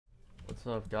What's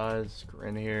up, guys?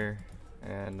 Grin here,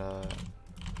 and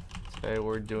today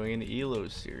we're doing an ELO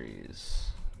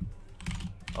series.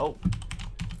 Oh,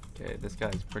 okay, this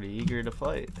guy's pretty eager to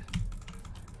fight.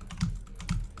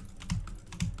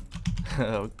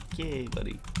 Okay,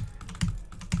 buddy.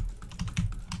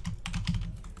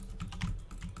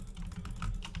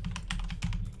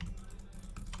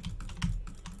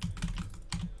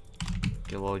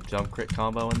 Get a little jump crit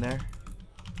combo in there.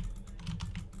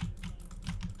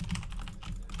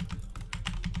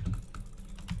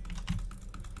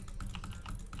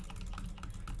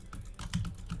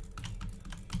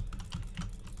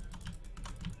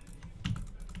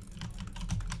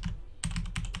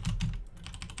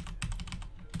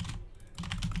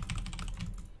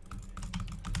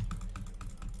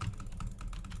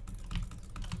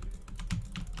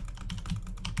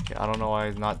 I don't know why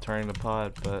he's not turning the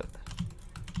pod, but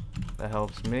that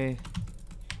helps me.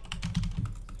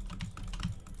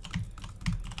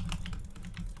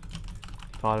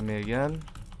 Potted me again.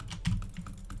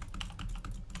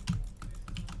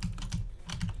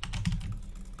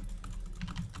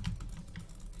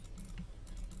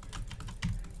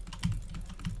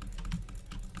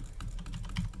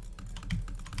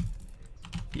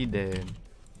 He did.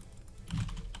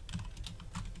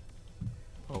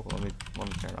 Oh, let me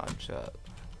turn on chat.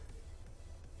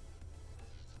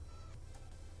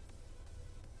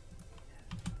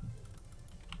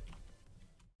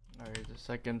 Alright, the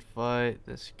second fight.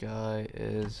 This guy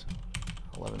is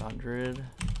 1100.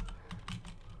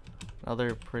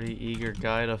 Another pretty eager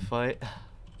guy to fight.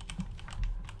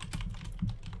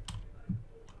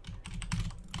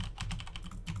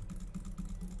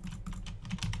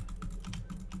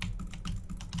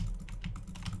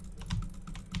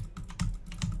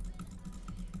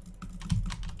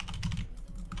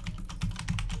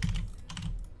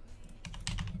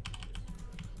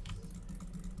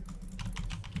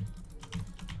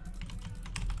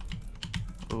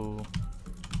 Ooh.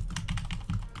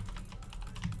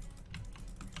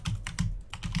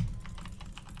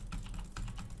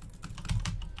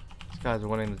 This guy's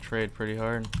winning the trade pretty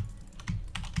hard.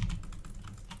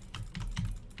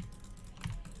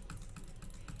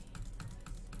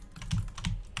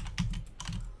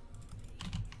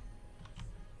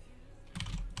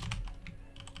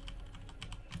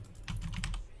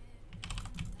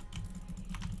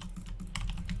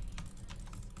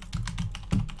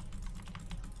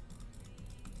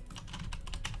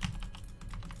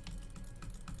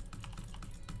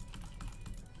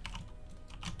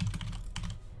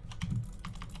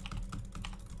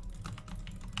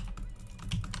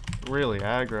 Really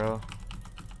aggro.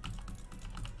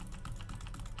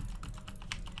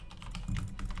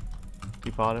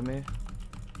 He potted me.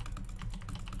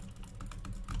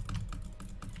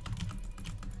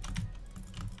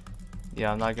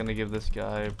 Yeah, I'm not gonna give this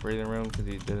guy breathing room because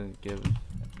he didn't give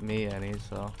me any,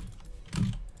 so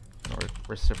or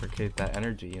reciprocate that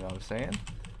energy, you know what I'm saying?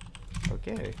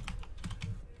 Okay.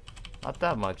 Not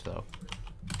that much though.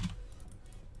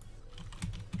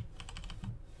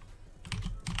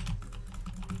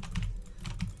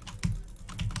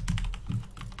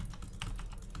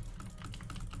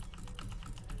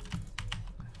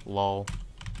 Lol.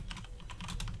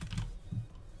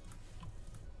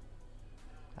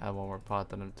 I have one more pot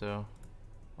than him too.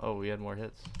 Oh, we had more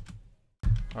hits.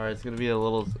 Alright, it's gonna be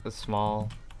a small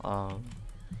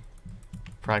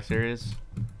prac series.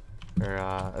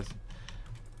 Alright,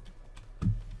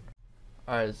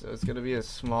 so it's gonna be a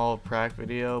small prac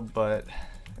video, but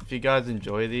if you guys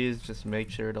enjoy these, just make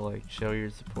sure to like show your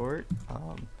support.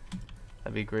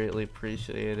 That'd be greatly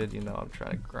appreciated. You know, I'm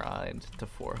trying to grind to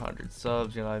 400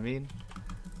 subs, you know what I mean?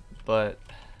 But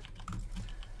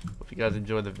if you guys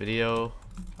enjoy the video,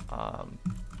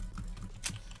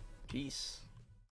 peace.